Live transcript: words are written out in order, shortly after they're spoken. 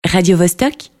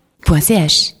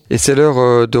radiovostok.ch. Et c'est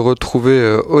l'heure de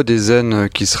retrouver Odezenne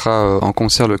qui sera en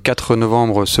concert le 4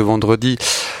 novembre ce vendredi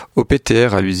au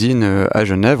PTR à l'usine à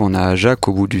Genève. On a Jacques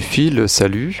au bout du fil.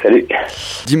 Salut. Salut.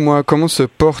 Dis-moi, comment se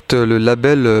porte le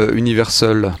label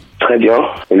Universal ? Très bien.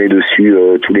 On est dessus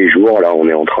tous les jours. Là, on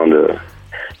est en train de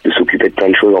s'occuper de plein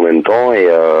de choses en même temps et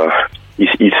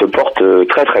il se porte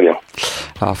très très bien.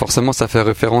 Alors forcément, ça fait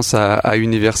référence à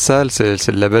Universal, c'est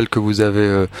le label que vous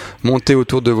avez monté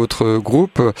autour de votre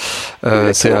groupe.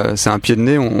 C'est un pied de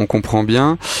nez, on comprend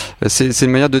bien. C'est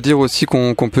une manière de dire aussi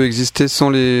qu'on peut exister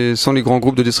sans les grands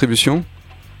groupes de distribution ?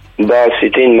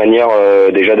 C'était une manière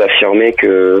déjà d'affirmer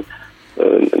que,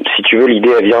 si tu veux, l'idée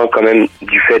elle vient quand même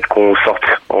du fait qu'on sorte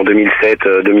en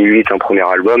 2007-2008 un premier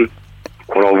album,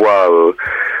 qu'on l'envoie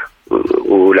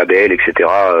au label, etc.,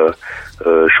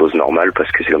 chose normale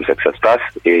parce que c'est comme ça que ça se passe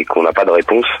et qu'on n'a pas de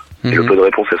réponse. Et le peu de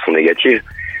réponses, elles sont négatives.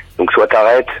 Donc soit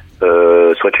t'arrêtes,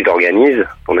 soit tu t'organises.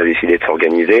 On a décidé de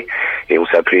s'organiser et on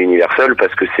s'est appelé Universal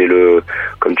parce que c'est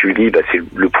comme tu le dis, c'est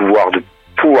le pouvoir de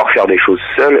pouvoir faire des choses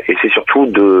seul et c'est surtout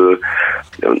de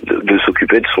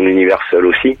s'occuper de son univers seul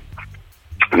aussi.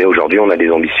 Mais aujourd'hui, on a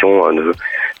des ambitions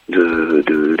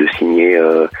de signer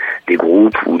des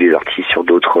groupes ou des artistes sur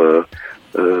d'autres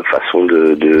façon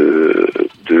de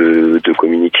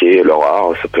communiquer leur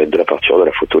art. Ça peut être de la peinture, de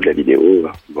la photo, de la vidéo,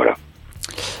 voilà.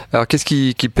 Alors qu'est-ce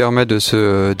qui permet de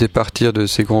se départir de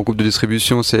ces grands groupes de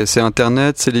distribution ? C'est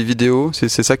Internet, c'est les vidéos, c'est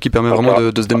ça qui permet vraiment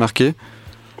de se démarquer ?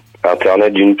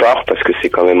 Internet d'une part, parce que c'est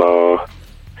quand même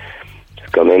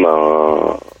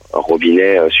un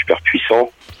robinet super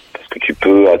puissant, parce que tu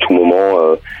peux à tout moment,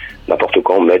 n'importe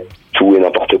quand, mettre tout et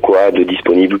n'importe quoi de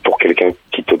disponible pour quelqu'un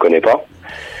qui te connaît pas.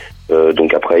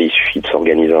 Donc après, il suffit de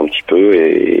s'organiser un petit peu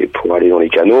et pour aller dans les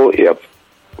canaux. Et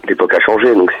l'époque a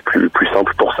changé, donc c'est plus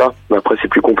simple pour ça. Mais après, c'est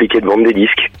plus compliqué de vendre des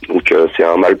disques. Donc c'est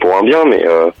un mal pour un bien, mais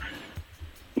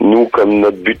nous, comme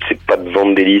notre but, c'est pas de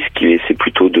vendre des disques, c'est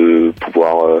plutôt de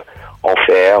pouvoir en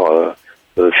faire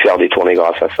des tournées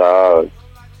grâce à ça,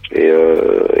 et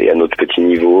à notre petit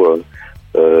niveau,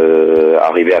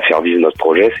 arriver à faire vivre notre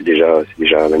projet, c'est déjà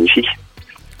magnifique.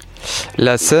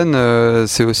 La scène,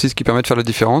 c'est aussi ce qui permet de faire la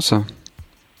différence ?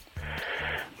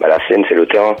 La scène, c'est le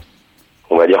terrain.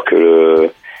 On va dire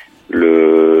que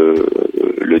le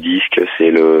disque,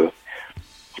 c'est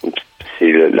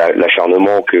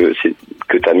l'acharnement que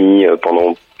t'as mis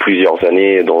pendant plusieurs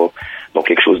années dans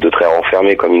quelque chose de très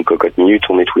renfermé comme une cocotte minute.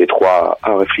 On est tous les trois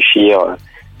à réfléchir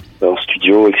en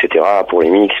studio, etc., pour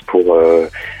les mix, pour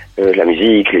la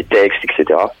musique, les textes,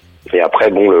 etc. Et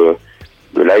après,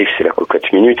 le live, c'est la cocotte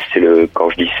minute. Quand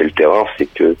je dis c'est le terrain, c'est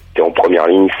que t'es en première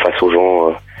ligne face aux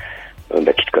gens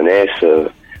qui te connaissent,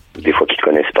 des fois qui te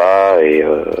connaissent pas, et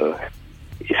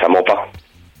ça ment pas.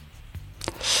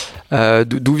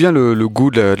 D'où vient le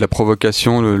goût de la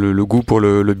provocation, le goût pour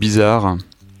le bizarre ?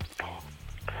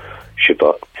 Je sais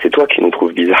pas. C'est toi qui nous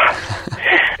trouves bizarre.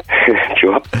 Tu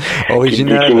vois ?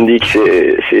 Original. Qui me dit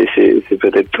que c'est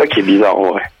peut-être toi qui est bizarre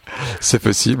en vrai. C'est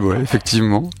possible, ouais,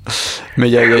 effectivement. Mais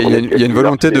il y a une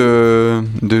volonté de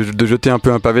jeter un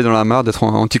peu un pavé dans la mare, d'être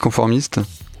anticonformiste.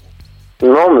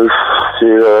 Non, mais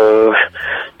je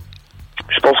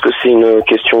pense que c'est une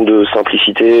question de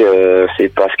simplicité. C'est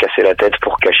pas se casser la tête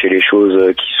pour cacher les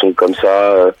choses qui sont comme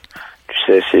ça. Tu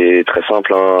sais, c'est très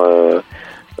simple.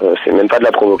 C'est même pas de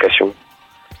la provocation.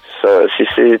 Si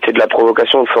c'était de la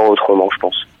provocation, on le ferait autrement, je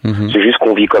pense. C'est juste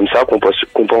qu'on vit comme ça, qu'on pense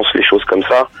les choses comme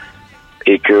ça.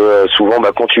 Et que souvent,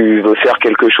 quand tu veux faire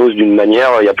quelque chose d'une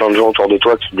manière, il y a plein de gens autour de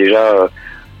toi qui déjà,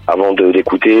 avant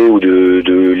d'écouter ou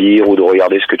de lire ou de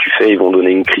regarder ce que tu fais, ils vont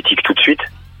donner une critique tout de suite,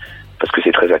 parce que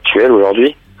c'est très actuel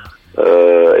aujourd'hui.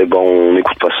 On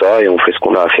n'écoute pas ça et on fait ce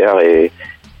qu'on a à faire et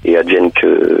advienne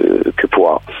que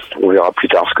pourra. On verra plus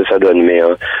tard ce que ça donne, mais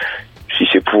si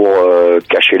c'est pour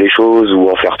cacher les choses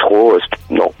ou en faire trop,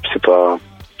 non, c'est pas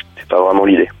vraiment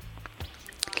l'idée.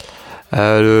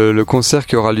 Le concert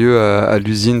qui aura lieu à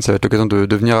l'usine, ça va être l'occasion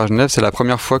de venir à Genève. C'est la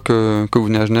première fois que vous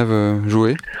venez à Genève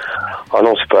jouer ? Ah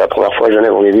non, c'est pas la première fois à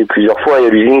Genève. On est venu plusieurs fois et à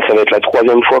l'usine, ça va être la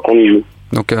 3e fois qu'on y joue.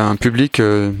 Donc un public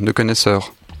de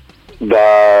connaisseurs.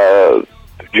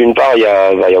 D'une part,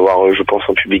 va y avoir, je pense,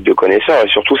 un public de connaisseurs et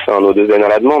surtout, c'est un Odezenne à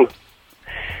la demande.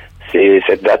 C'est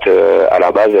cette date, à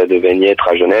la base, elle devait ni être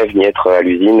à Genève, ni être à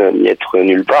l'usine, ni être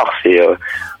nulle part. C'est un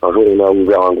jour, on a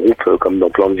ouvert un groupe comme dans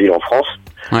plein de villes en France.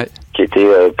 Ouais. Qui était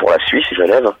pour la Suisse,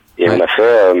 Genève, et ouais. On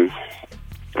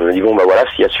a dit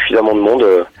s'il y a suffisamment de monde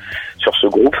sur ce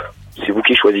groupe, c'est vous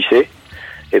qui choisissez,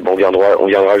 et on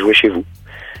viendra jouer chez vous.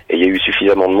 Et il y a eu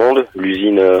suffisamment de monde,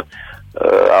 l'usine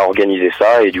a organisé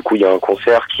ça, et du coup il y a un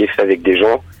concert qui est fait avec des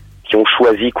gens qui ont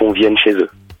choisi qu'on vienne chez eux.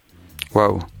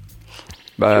 Waouh.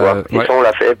 tu vois. Et ça, on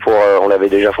l'a fait on l'avait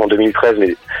déjà fait en 2013,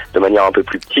 mais de manière un peu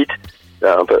plus petite,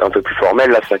 un peu plus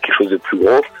formelle. Là, c'est quelque chose de plus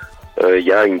gros. Il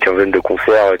y a une quinzaine de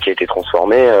concerts qui a été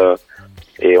transformé,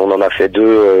 et on en a fait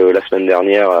 2 la semaine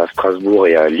dernière à Strasbourg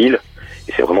et à Lille.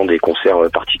 Et c'est vraiment des concerts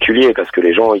particuliers parce que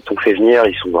les gens, ils t'ont fait venir,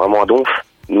 ils sont vraiment à Donf.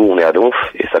 Nous, on est à Donf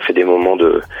et ça fait des moments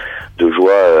de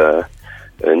joie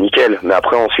nickel. Mais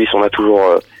après, en Suisse, on a toujours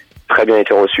très bien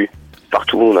été reçus.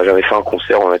 Partout, on n'a jamais fait un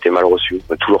concert où on a été mal reçus.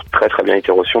 On a toujours très très bien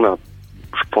été reçus. On a,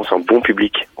 je pense, un bon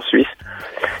public en Suisse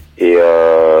et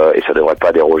ça devrait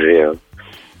pas déroger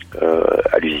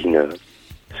à l'usine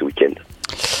ce week-end.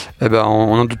 Eh ben,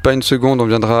 on n'en doute pas une seconde. On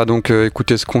viendra donc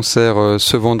écouter ce concert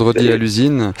ce vendredi à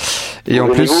l'usine. Et en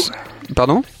plus,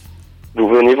 pardon ? D'où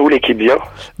venez-vous, l'équipe vient ?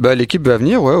 Bah, l'équipe va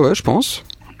venir, ouais, je pense.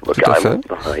 Bah, tout à fait.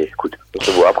 Ouais, écoute, on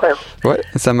se voit après. Hein. Ouais,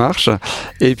 ça marche.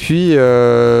 Et puis,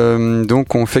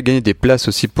 donc, on fait gagner des places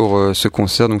aussi pour ce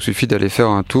concert. Donc, il suffit d'aller faire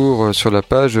un tour sur la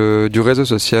page du réseau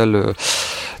social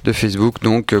de Facebook,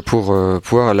 donc pour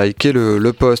pouvoir liker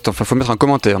le post. Enfin, faut mettre un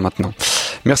commentaire maintenant.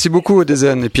 Merci beaucoup,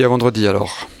 Odezenne. Et puis à vendredi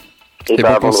alors. Et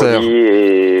bon concert.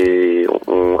 Et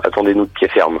attendez-nous de pied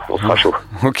ferme. On sera chaud.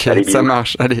 Ok, allez, ça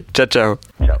marche. Allez, ciao. Ciao.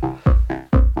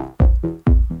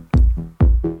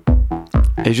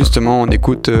 Et justement, on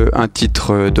écoute un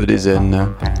titre d'Odezenne,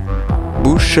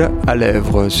 Bouche à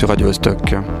lèvres sur Radio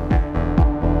Vostok.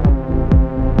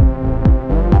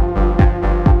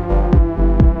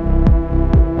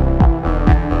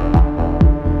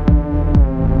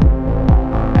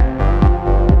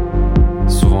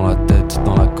 Souvent la tête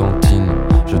dans la cantine,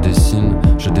 je dessine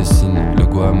le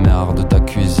goût amer de ta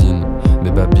cuisine.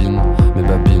 Mes babines,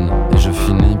 et je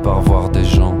finis par voir des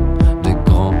gens, des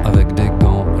grands avec des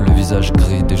gants, le visage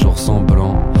gris, des jours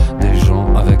semblants, des gens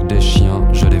avec des chiens,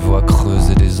 je les vois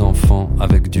creuser des enfants,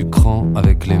 avec du cran,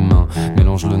 avec les mains,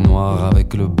 mélange le noir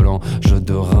avec le blanc, jeu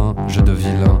de rein, jeu de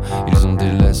vilain, ils ont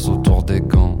des laisses autour des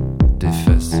gants, des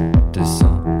fesses, des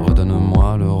seins,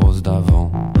 redonne-moi le rose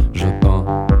d'avant, je peins,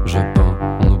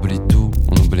 on oublie tout,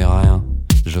 on n'oublie rien,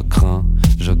 je crains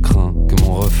que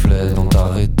mon reflet dans ta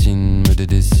rétine me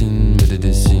dédessine,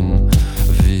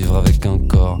 vivre avec un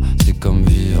corps, c'est comme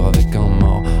vivre avec un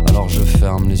mort. Alors je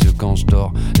ferme les yeux quand je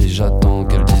dors et j'attends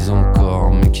qu'elle dise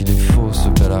encore, mais qu'il est faux ce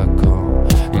bel accord.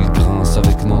 Il grince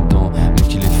avec nos dents, mais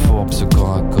qu'il est fourbe ce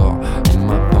corps à corps. Il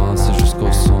m'a pincé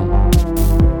jusqu'au sang.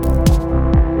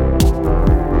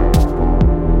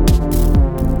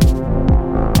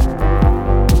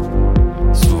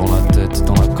 Souvent la tête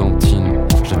dans la cantine,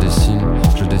 je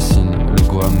dessine le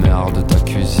goût amer de ta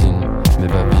cuisine. Mes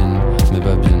babines,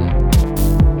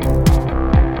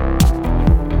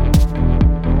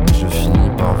 je finis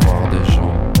par voir des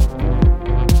gens.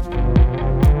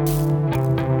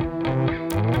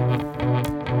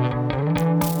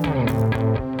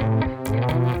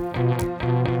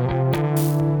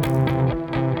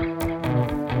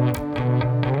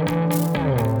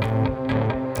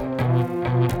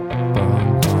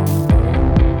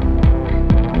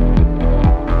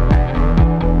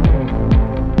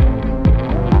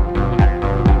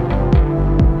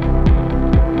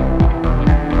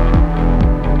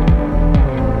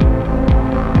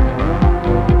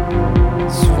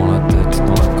 Souvent la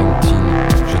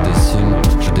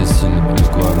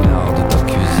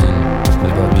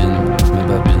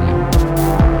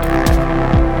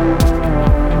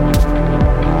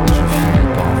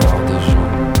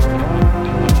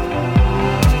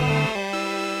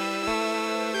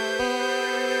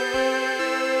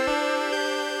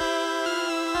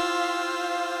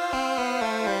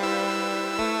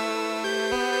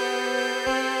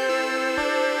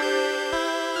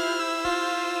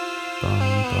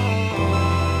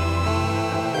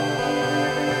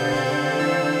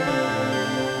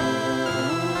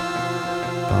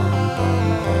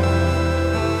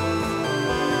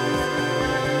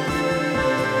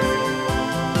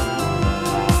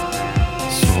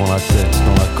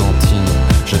dans la cantine,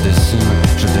 je dessine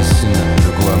le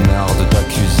goût amer de ta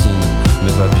cuisine.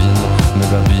 Mes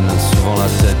babines, souvent la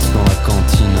tête dans la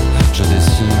cantine, je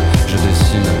dessine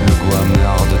le goût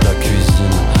amer de ta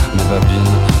cuisine. Mes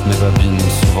babines,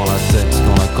 souvent la tête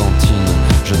dans la cantine,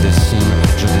 je dessine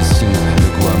le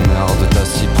goût amer de ta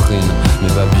cyprine.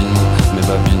 Mes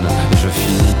babines, et je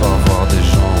finis par voir des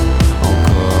gens,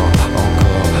 encore,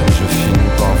 et je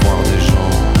finis par voir des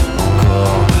gens,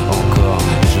 encore,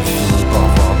 et je finis par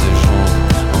voir des gens,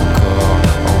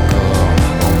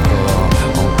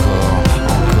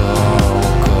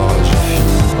 encore, et je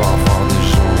finis par voir des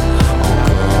gens,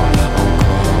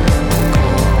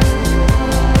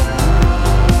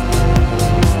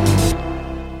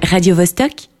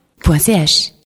 radiovostok.ch